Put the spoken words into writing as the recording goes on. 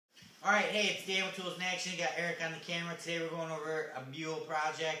Alright, hey, it's Dan with Tools in Action. Got Eric on the camera. Today we're going over a mule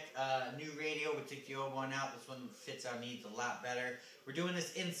project, new radio. We took the old one out. This one fits our needs a lot better. We're doing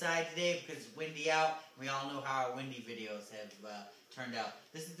this inside today because it's windy out. We all know how our windy videos have turned out.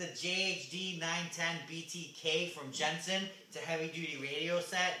 This is the JHD910BTK from JENSEN. It's a heavy duty radio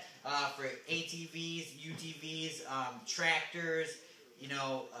set for ATVs, UTVs, tractors,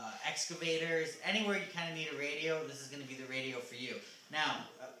 excavators. Anywhere you kind of need a radio, this is going to be the radio for you. Now,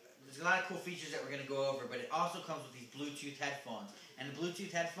 there's a lot of cool features that we're going to go over, but it also comes with these Bluetooth headphones. And the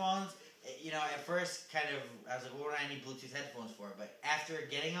Bluetooth headphones, at first I was like, what do I need Bluetooth headphones for? But after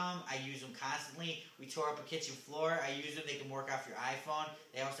getting them, I use them constantly. We tore up a kitchen floor. I use them. They can work off your iPhone.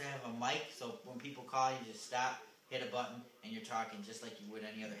 They also have a mic, so when people call, you just stop, hit a button, and you're talking just like you would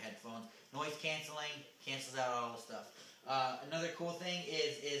any other headphones. Noise canceling, cancels out all the stuff. Another cool thing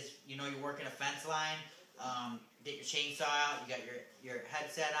is you're working a fence line. Get your chainsaw out, you got your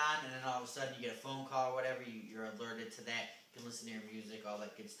headset on, and then all of a sudden you get a phone call or whatever, you're alerted to that. You can listen to your music, all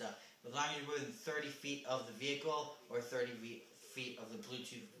that good stuff. As long as you're within 30 feet of the vehicle or 30 feet of the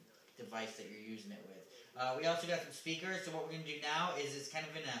Bluetooth device that you're using it with. We also got some speakers, so what we're going to do now is it's kind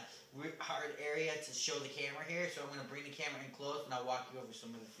of in a hard area to show the camera here, so I'm going to bring the camera in close and I'll walk you over some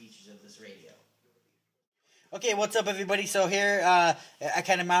of the features of this radio. Okay, what's up everybody? So here, I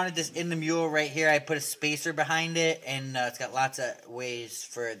kind of mounted this in the mule right here. I put a spacer behind it, and it's got lots of ways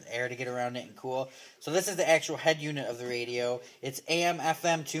for the air to get around it and cool. So this is the actual head unit of the radio. It's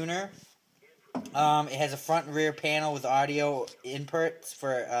AM/FM tuner. It has a front and rear panel with audio inputs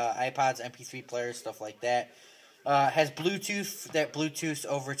for iPods, MP3 players, stuff like that. Has Bluetooth that Bluetooths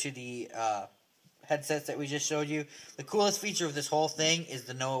over to the headsets that we just showed you. The coolest feature of this whole thing is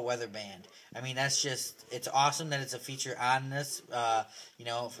the NOAA weather band. I mean, it's awesome that it's a feature on this.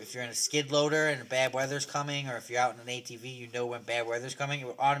 If you're in a skid loader and bad weather's coming, or if you're out in an ATV, you know when bad weather's coming, it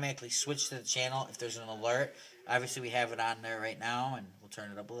will automatically switch to the channel if there's an alert. Obviously, we have it on there right now, and we'll turn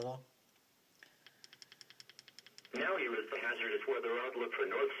it up a little. Now here is the hazardous weather outlook for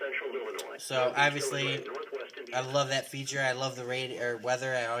north central Illinois. So obviously, I love that feature. I love the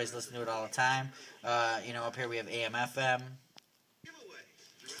weather. I always listen to it all the time. Up here we have AM/FM.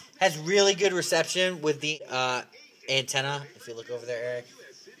 Has really good reception with the antenna. If you look over there, Eric,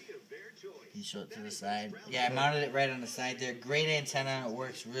 you show it to the side. Yeah, I mounted it right on the side there. Great antenna. It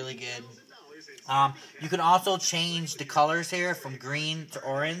works really good. You can also change the colors here from green to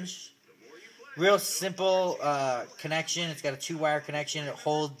orange. Real simple connection. It's got a 2-wire connection. It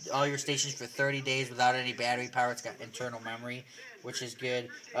holds all your stations for 30 days without any battery power. It's got internal memory, which is good.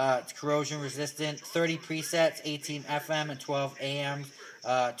 It's corrosion resistant. 30 presets, 18 FM and 12 AM.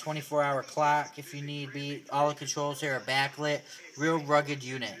 24-hour clock if you need be. All the controls here are backlit. Real rugged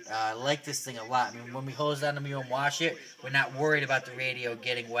unit. I like this thing a lot. I mean, when we hose down the mule and wash it, we're not worried about the radio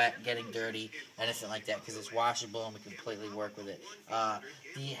getting wet, getting dirty, anything like that, because it's washable and we completely work with it. The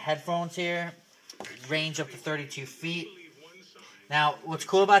headphones here range up to 32 feet. Now, what's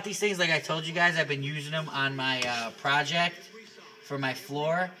cool about these things, like I told you guys, I've been using them on my project for my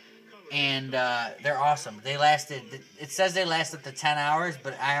floor. And they're awesome. They lasted, it says they lasted to 10 hours,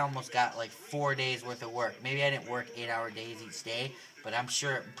 but I almost got like 4 days worth of work. Maybe I didn't work 8-hour days each day, but I'm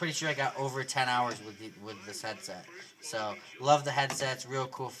pretty sure I got over 10 hours with this headset. So, love the headsets, real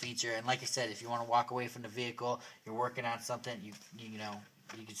cool feature. And like I said, if you want to walk away from the vehicle, you're working on something, you can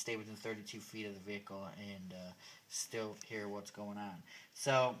stay within 32 feet of the vehicle and still hear what's going on.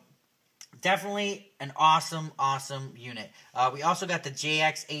 So, definitely an awesome unit. We also got the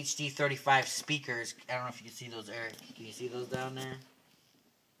JHD35 speakers. I don't know if you can see those, Eric. Can you see those down there?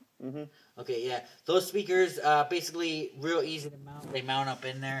 Mm-hmm. Okay, yeah. Those speakers, basically real easy to mount. They mount up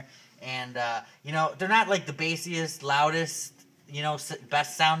in there. And, they're not like the bassiest, loudest,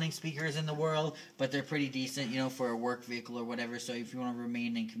 best sounding speakers in the world, but they're pretty decent, for a work vehicle or whatever. So if you want to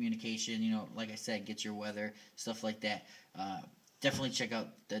remain in communication, like I said, get your weather, stuff like that. Definitely check out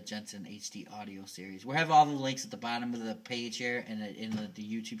the JENSEN HD audio series. We'll have all the links at the bottom of the page here and in the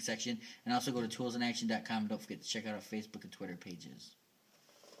YouTube section. And also go to toolsinaction.com. Don't forget to check out our Facebook and Twitter pages.